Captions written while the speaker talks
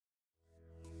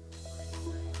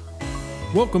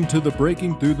Welcome to the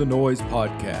Breaking Through the Noise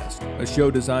podcast, a show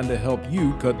designed to help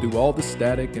you cut through all the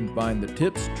static and find the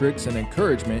tips, tricks, and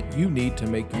encouragement you need to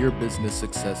make your business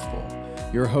successful.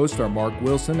 Your hosts are Mark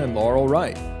Wilson and Laurel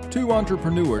Wright, two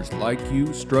entrepreneurs like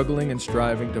you struggling and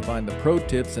striving to find the pro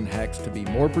tips and hacks to be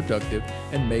more productive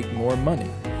and make more money.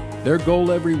 Their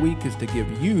goal every week is to give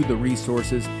you the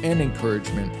resources and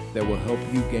encouragement that will help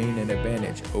you gain an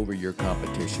advantage over your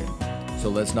competition. So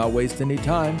let's not waste any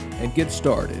time and get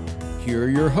started. Here are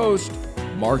your hosts,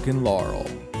 Mark and Laurel.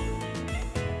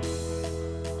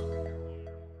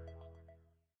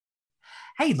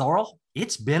 Hey, Laurel,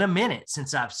 it's been a minute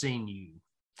since I've seen you.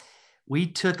 We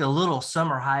took a little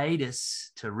summer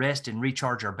hiatus to rest and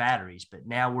recharge our batteries, but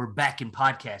now we're back in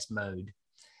podcast mode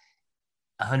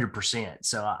 100%.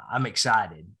 So I'm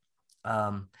excited.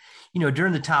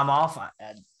 During the time off, I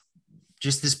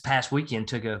just this past weekend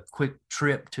took a quick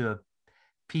trip to a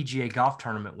PGA golf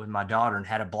tournament with my daughter and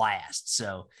had a blast.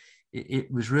 So it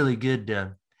was really good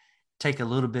to take a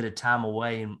little bit of time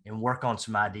away and work on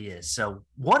some ideas. So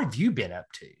what have you been up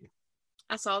to?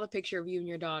 I saw the picture of you and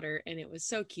your daughter and it was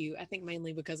so cute. I think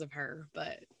mainly because of her,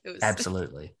 but it was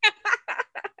absolutely.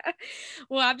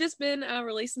 Well, I've just been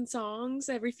releasing songs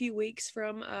every few weeks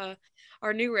from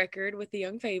our new record with the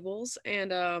Young Fables.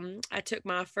 And I took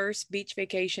my first beach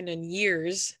vacation in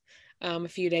years. A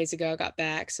few days ago, I got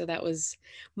back. So that was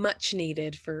much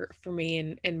needed for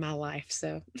me in my life.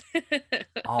 So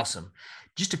awesome.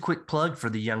 Just a quick plug for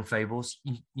the Young Fables.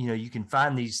 You can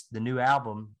find the new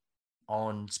album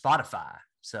on Spotify.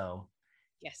 So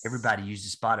yes, everybody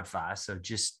uses Spotify. So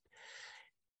just,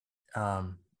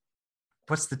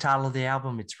 what's the title of the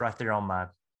album? It's right there on my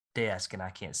desk and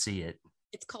I can't see it.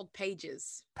 It's called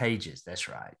Pages. Pages. That's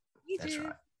right. That's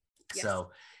right. Yes. So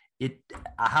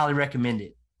I highly recommend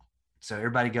it. So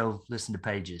everybody go listen to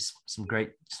Pages. Some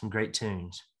great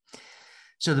tunes.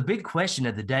 So the big question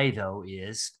of the day, though,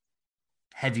 is,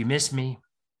 have you missed me?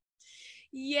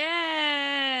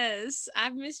 Yes,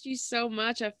 I've missed you so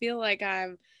much. I feel like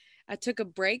I took a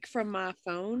break from my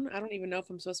phone. I don't even know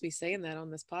if I'm supposed to be saying that on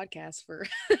this podcast.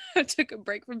 I took a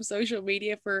break from social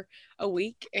media for a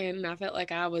week, and I felt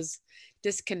like I was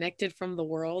disconnected from the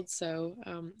world. So I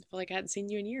feel like I hadn't seen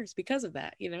you in years because of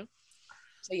that,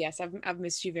 So yes, I've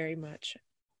missed you very much.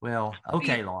 Well,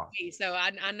 okay, Laura. So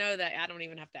I know that I don't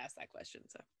even have to ask that question.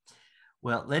 So,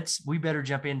 well, we better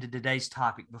jump into today's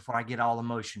topic before I get all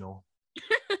emotional.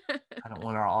 I don't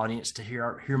want our audience to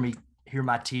hear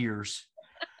my tears.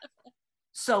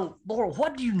 So, Laura,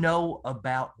 what do you know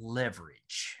about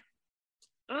leverage?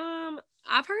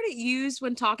 I've heard it used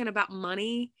when talking about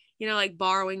money. Like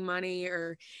borrowing money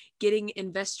or getting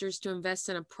investors to invest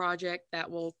in a project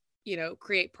that will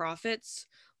create profits.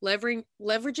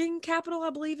 Leveraging capital, I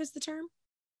believe, is the term.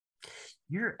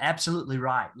 You're absolutely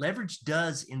right. Leverage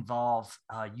does involve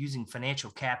using financial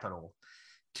capital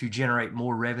to generate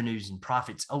more revenues and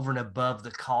profits over and above the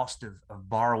cost of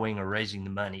borrowing or raising the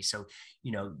money. So,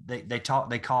 they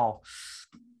call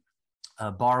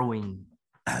borrowing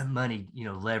money,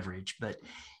 leverage. But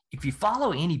if you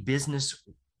follow any business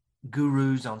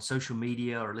gurus on social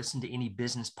media or listen to any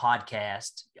business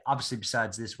podcast, obviously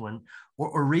besides this one,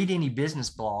 or read any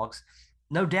business blogs,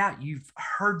 no doubt you've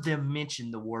heard them mention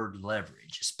the word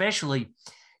leverage, especially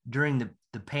during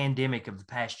the pandemic of the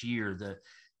past year.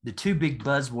 The two big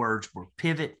buzzwords were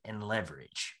pivot and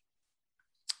leverage.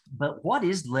 But what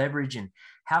is leverage and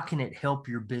how can it help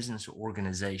your business or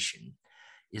organization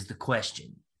is the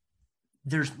question.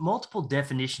 There's multiple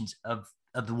definitions of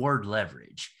the word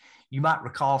leverage. You might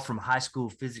recall from high school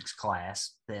physics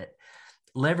class that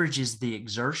leverage is the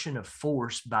exertion of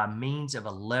force by means of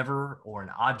a lever or an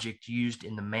object used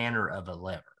in the manner of a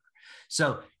lever.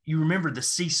 So you remember the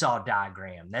seesaw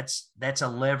diagram. That's a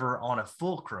lever on a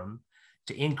fulcrum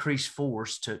to increase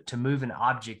force to move an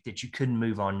object that you couldn't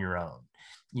move on your own.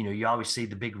 You always see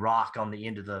the big rock on the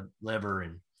end of the lever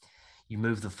and you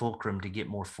move the fulcrum to get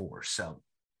more force. So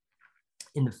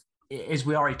as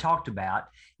we already talked about,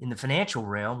 in the financial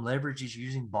realm, leverage is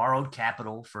using borrowed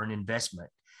capital for an investment,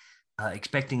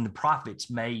 expecting the profits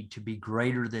made to be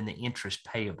greater than the interest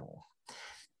payable.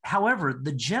 However,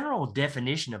 the general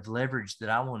definition of leverage that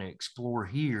I want to explore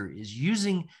here is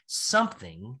using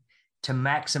something to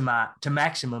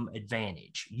maximum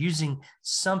advantage, using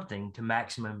something to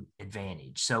maximum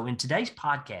advantage. So in today's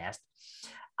podcast,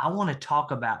 I want to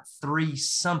talk about 3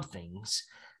 somethings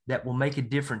that will make a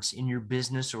difference in your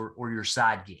business or your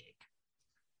side gig.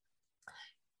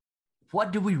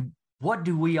 What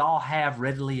do we all have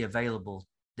readily available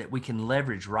that we can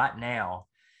leverage right now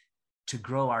to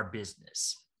grow our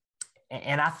business?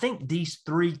 And I think these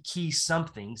three key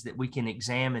somethings that we can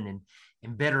examine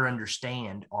and better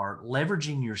understand are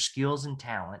leveraging your skills and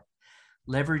talent,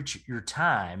 leverage your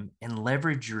time, and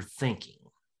leverage your thinking.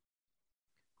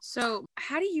 So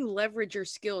how do you leverage your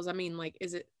skills? I mean, like,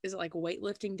 is it like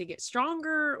weightlifting to get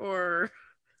stronger, or?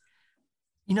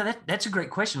 That's a great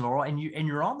question, Laurel, and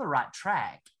you're on the right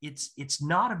track. It's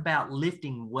not about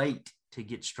lifting weight to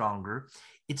get stronger.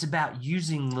 It's about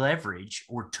using leverage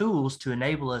or tools to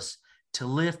enable us to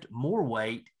lift more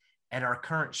weight at our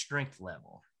current strength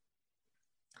level.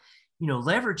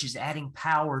 Leverage is adding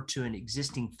power to an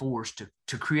existing force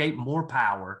to create more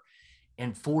power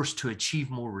and force to achieve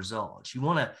more results. You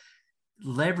want to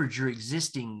leverage your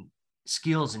existing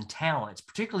skills and talents,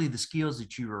 particularly the skills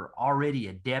that you are already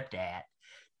adept at,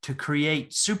 to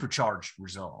create supercharged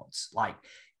results, like,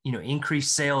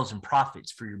 increase sales and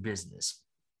profits for your business.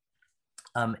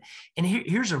 And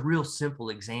here's a real simple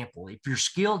example. If you're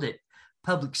skilled at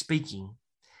public speaking,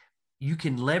 you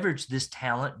can leverage this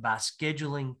talent by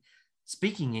scheduling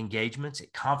speaking engagements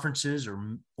at conferences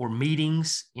or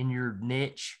meetings in your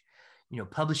niche,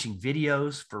 publishing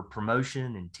videos for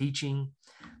promotion and teaching,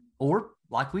 or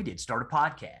like we did, start a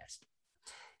podcast.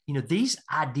 These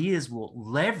ideas will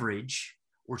leverage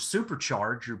or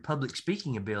supercharge your public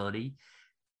speaking ability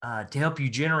to help you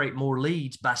generate more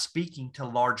leads by speaking to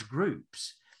large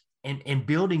groups and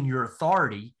building your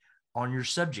authority on your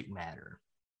subject matter.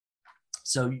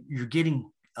 So you're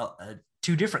getting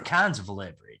two different kinds of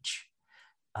leverage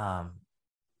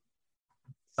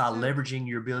by leveraging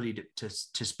your ability to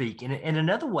speak. And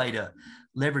another way to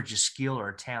leverage a skill or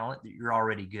a talent that you're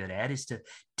already good at is to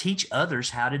teach others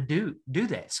how to do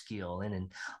that skill in an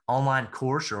online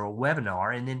course or a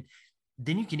webinar. And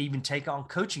then you can even take on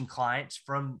coaching clients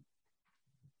from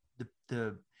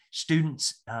the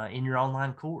students in your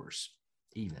online course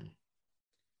even.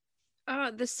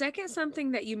 The second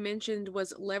something that you mentioned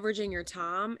was leveraging your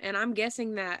time. And I'm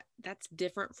guessing that that's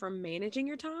different from managing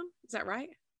your time. Is that right?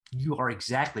 You are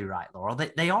exactly right, Laurel.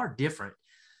 They are different,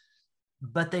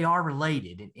 but they are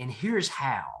related. And here's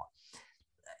how.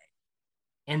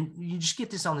 And you just get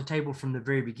this on the table from the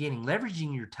very beginning.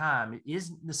 Leveraging your time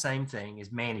isn't the same thing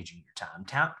as managing your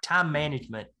time. Time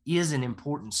management is an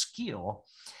important skill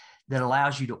that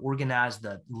allows you to organize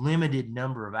the limited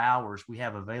number of hours we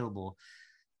have available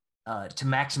to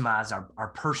maximize our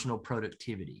personal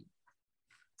productivity.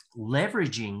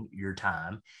 Leveraging your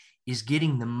time is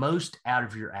getting the most out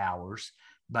of your hours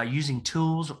by using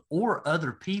tools or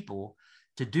other people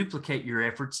to duplicate your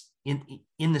efforts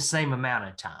in the same amount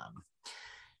of time.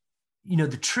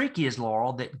 The trick is,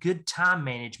 Laurel, that good time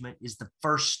management is the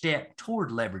first step toward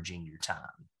leveraging your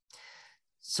time.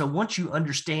 So once you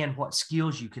understand what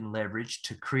skills you can leverage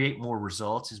to create more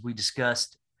results, as we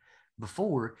discussed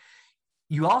before,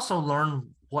 you also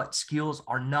learn what skills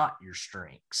are not your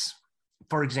strengths.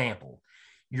 For example,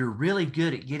 you're really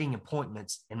good at getting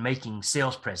appointments and making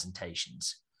sales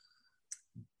presentations,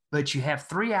 but you have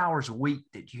 3 hours a week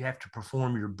that you have to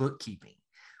perform your bookkeeping,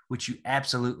 which you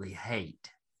absolutely hate.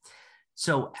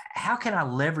 So how can I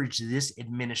leverage this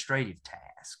administrative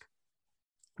task?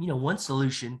 One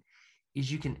solution is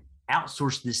you can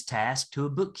outsource this task to a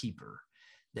bookkeeper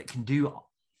that can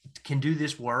do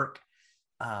this work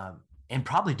and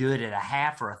probably do it at a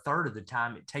half or a third of the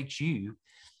time it takes you,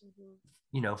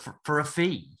 for a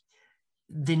fee.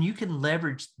 Then you can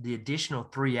leverage the additional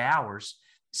 3 hours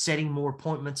setting more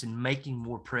appointments and making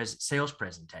more sales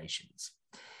presentations.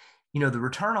 The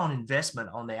return on investment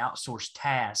on the outsourced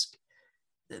task,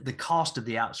 the cost of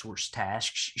the outsourced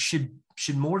task should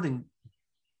be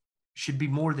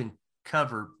more than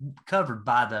covered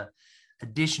by the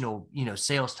additional,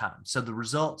 sales time. So the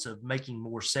results of making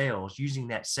more sales, using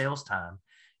that sales time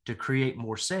to create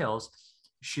more sales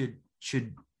should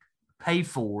pay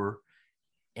for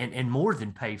and more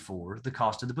than pay for the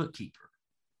cost of the bookkeeper.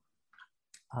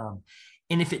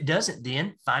 And if it doesn't,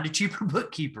 then find a cheaper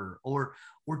bookkeeper or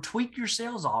tweak your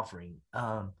sales offering.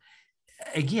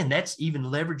 Again, that's even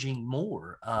leveraging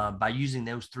more by using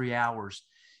those 3 hours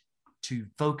to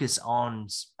focus on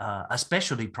a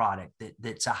specialty product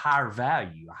that's a higher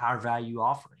value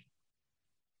offering.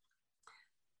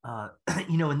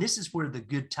 And this is where the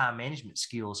good time management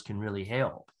skills can really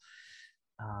help.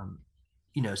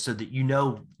 So that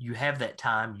you have that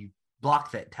time, you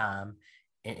block that time,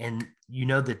 and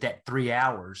that 3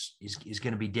 hours is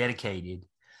going to be dedicated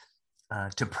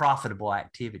to profitable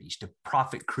activities, to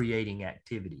profit-creating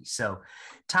activities. So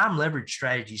time leverage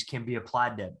strategies can be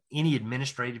applied to any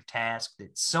administrative task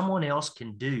that someone else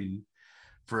can do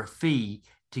for a fee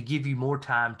to give you more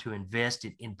time to invest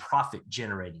in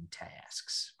profit-generating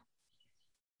tasks.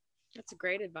 That's a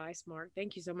great advice, Mark.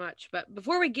 Thank you so much. But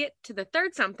before we get to the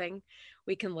third something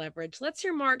we can leverage, let's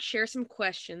hear Mark share some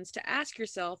questions to ask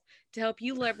yourself to help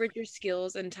you leverage your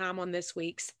skills and time on this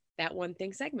week's That One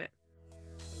Thing segment.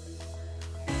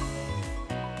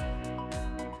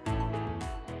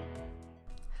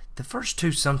 The first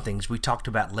two somethings we talked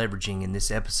about leveraging in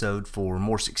this episode for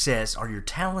more success are your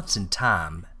talents and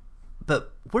time.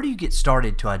 But where do you get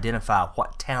started to identify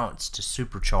what talents to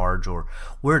supercharge or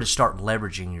where to start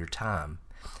leveraging your time?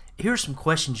 Here are some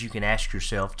questions you can ask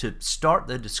yourself to start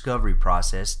the discovery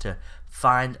process to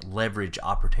find leverage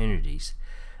opportunities.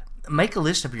 Make a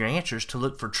list of your answers to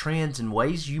look for trends and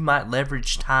ways you might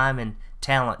leverage time and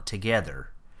talent together.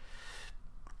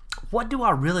 What do I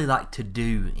really like to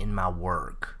do in my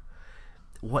work?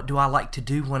 What do I like to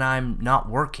do when I'm not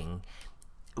working?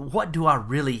 What do I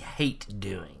really hate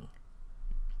doing?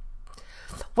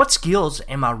 What skills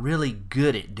am I really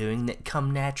good at doing that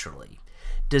come naturally?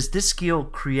 Does this skill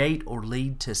create or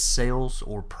lead to sales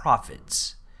or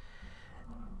profits?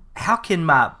 How can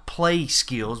my play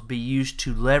skills be used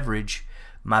to leverage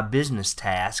my business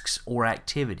tasks or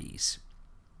activities?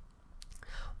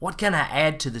 What can I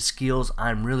add to the skills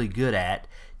I'm really good at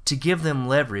to give them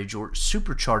leverage or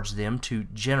supercharge them to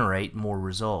generate more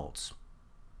results?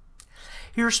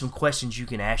 Here are some questions you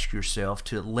can ask yourself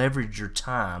to leverage your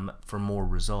time for more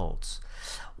results.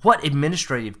 What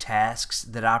administrative tasks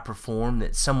that I perform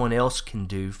that someone else can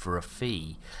do for a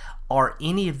fee? Are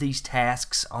any of these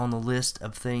tasks on the list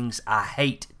of things I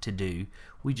hate to do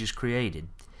we just created?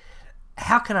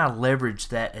 How can I leverage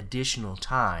that additional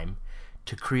time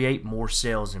to create more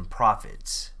sales and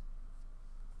profits?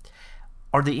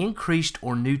 Are the increased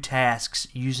or new tasks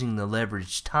using the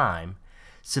leveraged time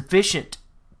sufficient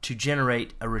to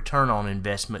generate a return on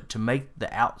investment to make the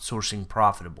outsourcing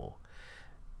profitable?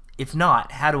 If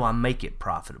not, how do I make it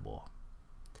profitable?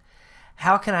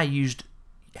 How can I use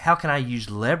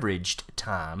leveraged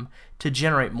time to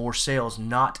generate more sales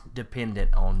not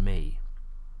dependent on me?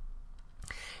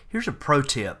 Here's a pro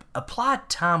tip. Apply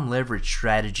time leverage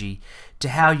strategy to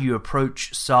how you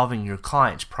approach solving your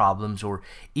clients' problems or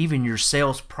even your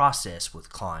sales process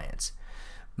with clients.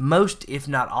 Most, if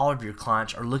not all of your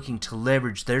clients are looking to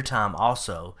leverage their time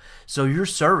also, so your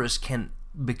service can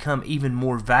become even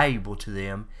more valuable to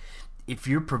them if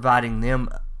you're providing them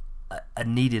a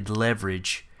needed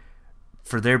leverage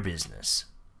for their business.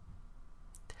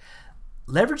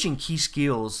 Leveraging key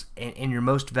skills and your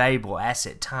most valuable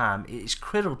asset, time, is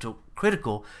critical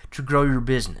to grow your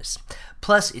business.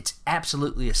 Plus, it's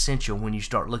absolutely essential when you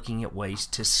start looking at ways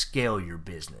to scale your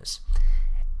business.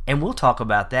 And we'll talk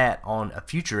about that on a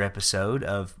future episode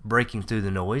of Breaking Through the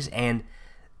Noise and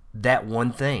That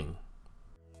One Thing.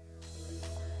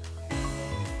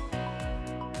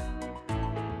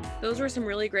 Those were some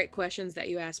really great questions that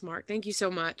you asked, Mark. Thank you so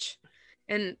much.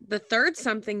 And the third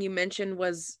something you mentioned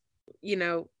was,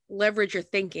 leverage your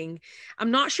thinking.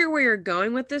 I'm not sure where you're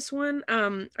going with this one.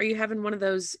 Are you having one of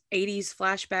those 80s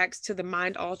flashbacks to the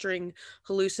mind-altering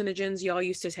hallucinogens y'all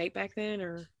used to take back then,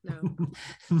 or no?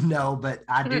 No, but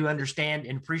I do understand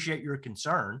and appreciate your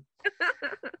concern.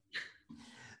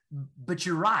 But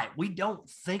you're right. We don't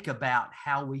think about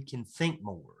how we can think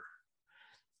more.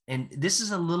 And this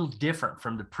is a little different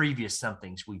from the previous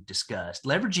somethings we've discussed.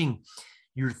 Leveraging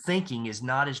your thinking is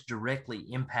not as directly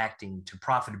impacting to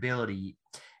profitability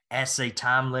as, say,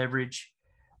 time leverage,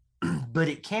 but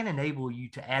it can enable you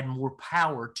to add more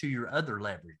power to your other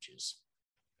leverages.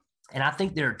 And I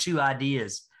think there are two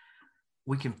ideas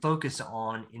we can focus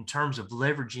on in terms of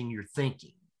leveraging your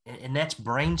thinking, and that's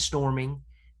brainstorming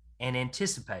and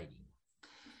anticipating.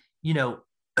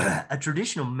 A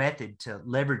traditional method to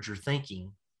leverage your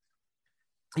thinking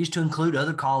is to include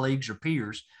other colleagues or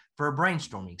peers for a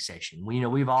brainstorming session.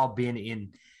 We've all been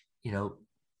in,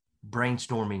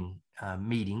 brainstorming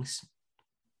meetings.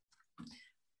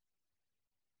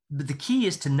 But the key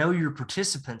is to know your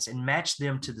participants and match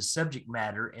them to the subject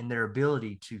matter and their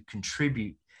ability to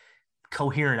contribute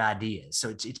coherent ideas. So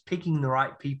it's picking the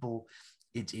right people.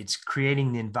 It's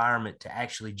creating the environment to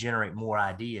actually generate more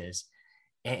ideas.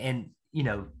 And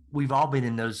we've all been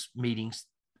in those meetings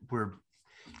where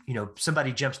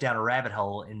somebody jumps down a rabbit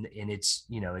hole and it's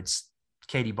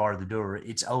Katie bar the door,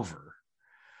 it's over.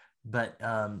 But,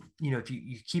 if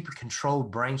you keep a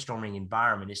controlled brainstorming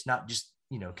environment, it's not just,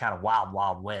 kind of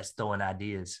wild west throwing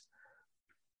ideas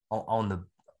on the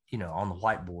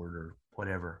whiteboard or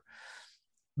whatever.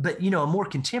 But, a more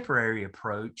contemporary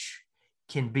approach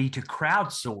can be to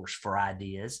crowdsource for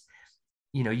ideas,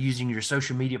 using your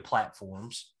social media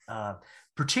platforms,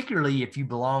 particularly if you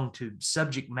belong to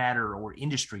subject matter or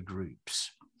industry groups,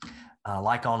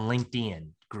 like on LinkedIn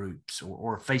groups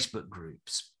or Facebook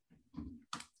groups.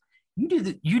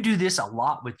 you do this a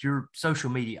lot with your social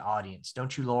media audience,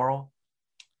 don't you, Laurel?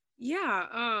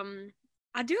 Yeah,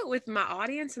 I do it with my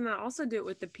audience, and I also do it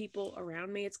with the people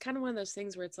around me. It's kind of one of those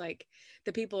things where it's like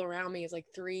the people around me is like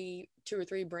two or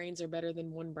three brains are better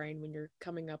than one brain when you're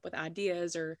coming up with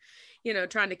ideas or,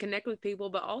 trying to connect with people.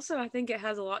 But also I think it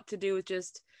has a lot to do with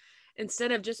just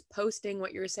instead of just posting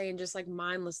what you're saying, just like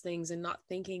mindless things and not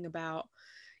thinking about,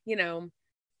 you know,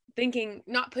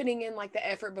 not putting in like the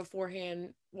effort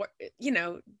beforehand,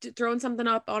 throwing something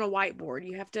up on a whiteboard.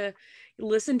 You have to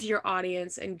listen to your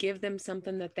audience and give them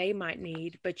something that they might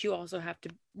need, but you also have to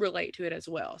relate to it as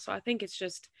well. So I think it's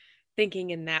just thinking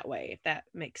in that way, if that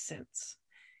makes sense.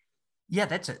 Yeah,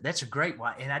 that's a great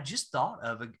one. And I just thought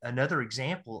of another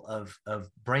example of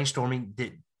brainstorming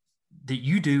that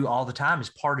you do all the time as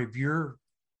part of your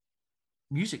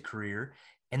music career.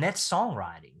 And that's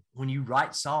songwriting. When you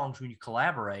write songs, when you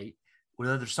collaborate with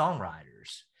other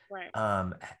songwriters, right?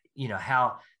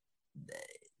 How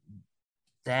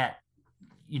that,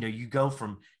 you go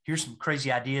from here's some crazy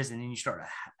ideas, and then you start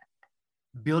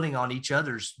building on each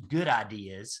other's good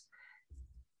ideas,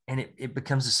 and it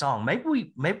becomes a song.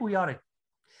 Maybe we ought to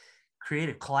create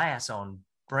a class on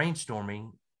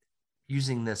brainstorming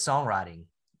using the songwriting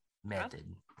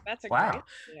method. That's a wow. Great,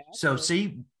 yeah, so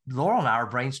see, Laurel and I are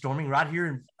brainstorming right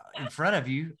here in front of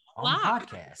you on the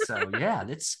podcast. So yeah,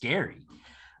 that's scary.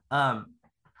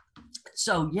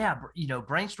 So yeah,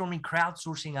 brainstorming,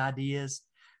 crowdsourcing ideas,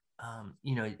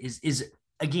 is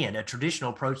again a traditional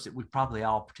approach that we've probably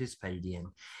all participated in.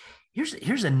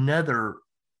 Here's another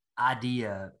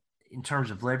idea in terms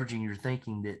of leveraging your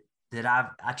thinking that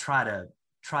I try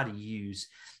to use,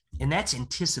 and that's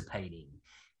anticipating.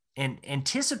 And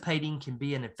anticipating can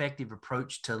be an effective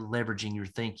approach to leveraging your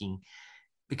thinking,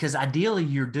 because ideally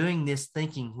you're doing this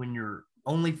thinking when you're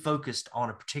only focused on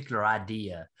a particular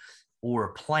idea or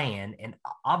a plan. And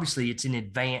obviously it's in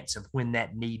advance of when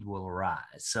that need will arise.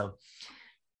 So,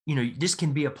 this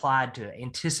can be applied to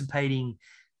anticipating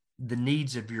the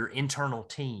needs of your internal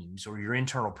teams or your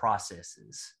internal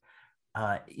processes,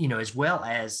 as well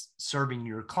as serving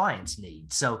your clients'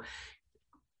 needs. So,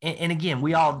 and again,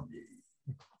 we all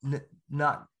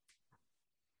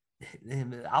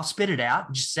I'll spit it out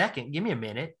in just a second. Give me a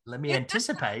minute. Let me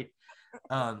anticipate.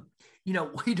 We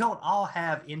don't all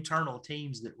have internal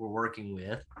teams that we're working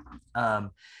with,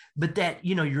 but that,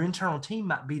 your internal team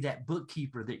might be that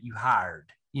bookkeeper that you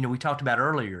hired. We talked about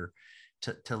earlier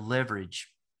to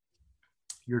leverage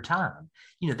your time.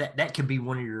 That could be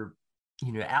one of your,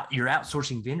 your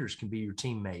outsourcing vendors can be your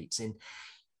teammates. And,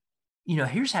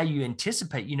 here's how you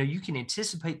anticipate. You can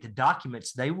anticipate the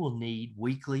documents they will need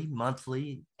weekly,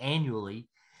 monthly, annually,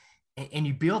 and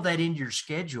you build that into your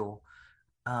schedule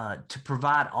to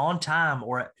provide on time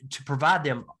or to provide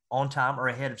them on time or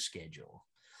ahead of schedule.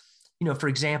 For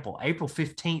example, April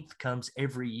 15th comes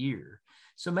every year.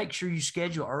 So make sure you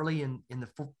schedule early in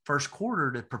the first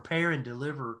quarter to prepare and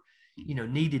deliver,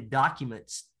 needed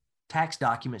documents, tax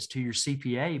documents to your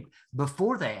CPA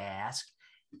before they ask.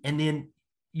 And then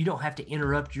you don't have to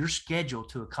interrupt your schedule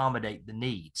to accommodate the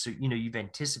need. So, you've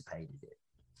anticipated it.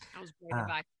 That was great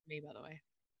advice for me, by the way.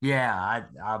 Yeah,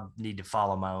 I need to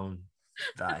follow my own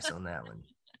advice on that one.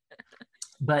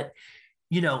 But,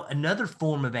 another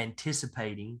form of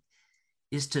anticipating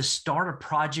is to start a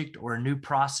project or a new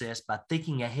process by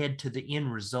thinking ahead to the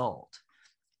end result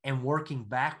and working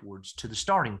backwards to the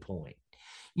starting point.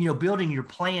 Building your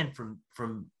plan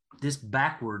from this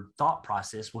backward thought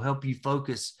process will help you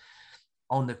focus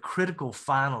on the critical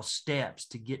final steps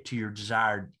to get to your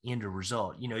desired end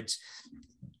result.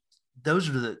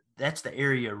 That's the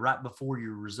area right before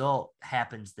your result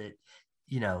happens that,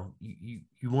 you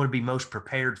want to be most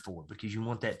prepared for, because you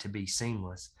want that to be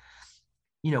seamless.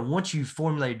 Once you've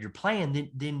formulated your plan,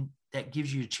 then that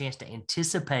gives you a chance to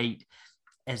anticipate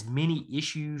as many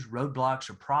issues, roadblocks,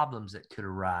 or problems that could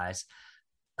arise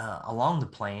along the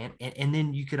plan. And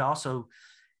then you could also,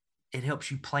 it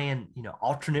helps you plan,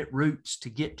 alternate routes to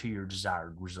get to your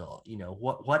desired result.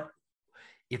 What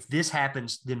if this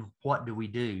happens, then what do we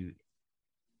do?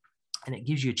 And it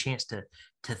gives you a chance to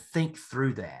think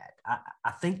through that.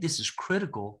 I think this is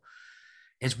critical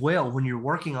as well when you're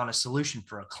working on a solution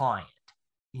for a client.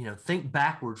 Think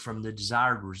backward from the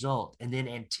desired result and then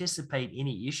anticipate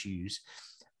any issues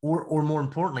or more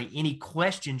importantly, any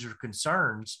questions or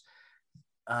concerns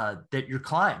that your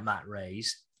client might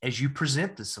raise as you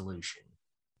present the solution.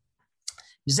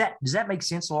 Does that make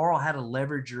sense, Laurel, how to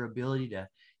leverage your ability to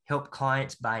help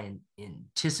clients by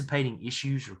anticipating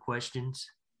issues or questions?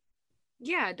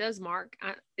 Yeah, it does, Mark.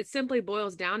 It simply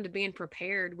boils down to being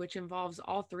prepared, which involves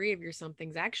all three of your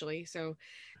somethings, actually. So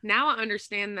now I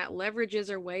understand that leverages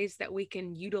are ways that we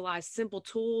can utilize simple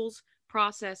tools,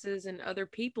 processes, and other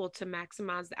people to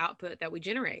maximize the output that we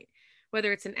generate.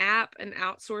 Whether it's an app, an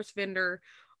outsourced vendor,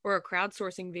 or a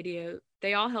crowdsourcing video,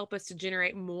 they all help us to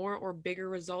generate more or bigger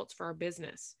results for our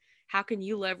business. How can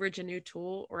you leverage a new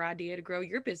tool or idea to grow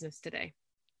your business today?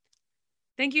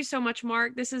 Thank you so much,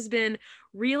 Mark. This has been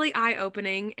really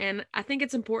eye-opening, and I think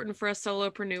it's important for us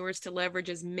solopreneurs to leverage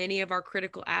as many of our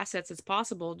critical assets as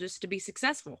possible just to be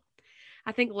successful.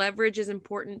 I think leverage is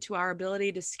important to our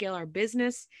ability to scale our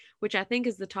business, which I think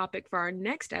is the topic for our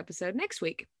next episode next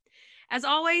week. As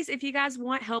always, if you guys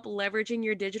want help leveraging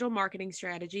your digital marketing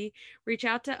strategy, reach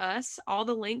out to us. All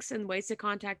the links and ways to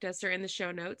contact us are in the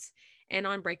show notes and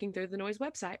on Breaking Through the Noise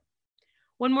website.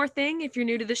 One more thing, if you're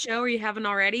new to the show or you haven't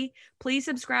already, please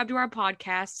subscribe to our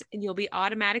podcast and you'll be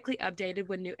automatically updated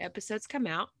when new episodes come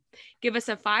out. Give us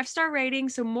a 5-star rating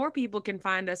so more people can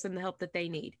find us and the help that they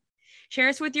need. Share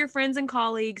us with your friends and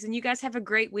colleagues, and you guys have a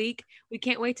great week. We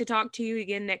can't wait to talk to you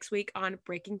again next week on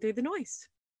Breaking Through the Noise.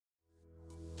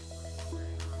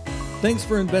 Thanks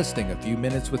for investing a few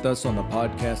minutes with us on the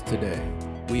podcast today.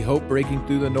 We hope Breaking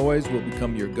Through the Noise will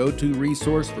become your go-to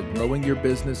resource for growing your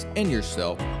business and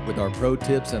yourself with our pro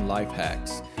tips and life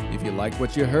hacks. If you like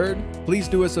what you heard, please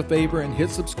do us a favor and hit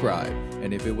subscribe.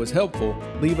 And if it was helpful,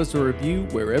 leave us a review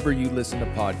wherever you listen to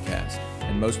podcasts.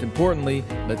 And most importantly,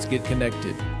 let's get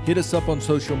connected. Hit us up on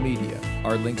social media.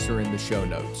 Our links are in the show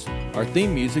notes. Our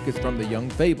theme music is from the Young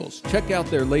Fables. Check out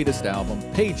their latest album,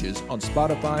 Pages, on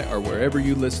Spotify or wherever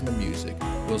you listen to music.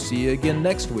 We'll see you again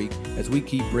next week as we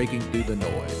keep breaking through the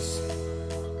noise.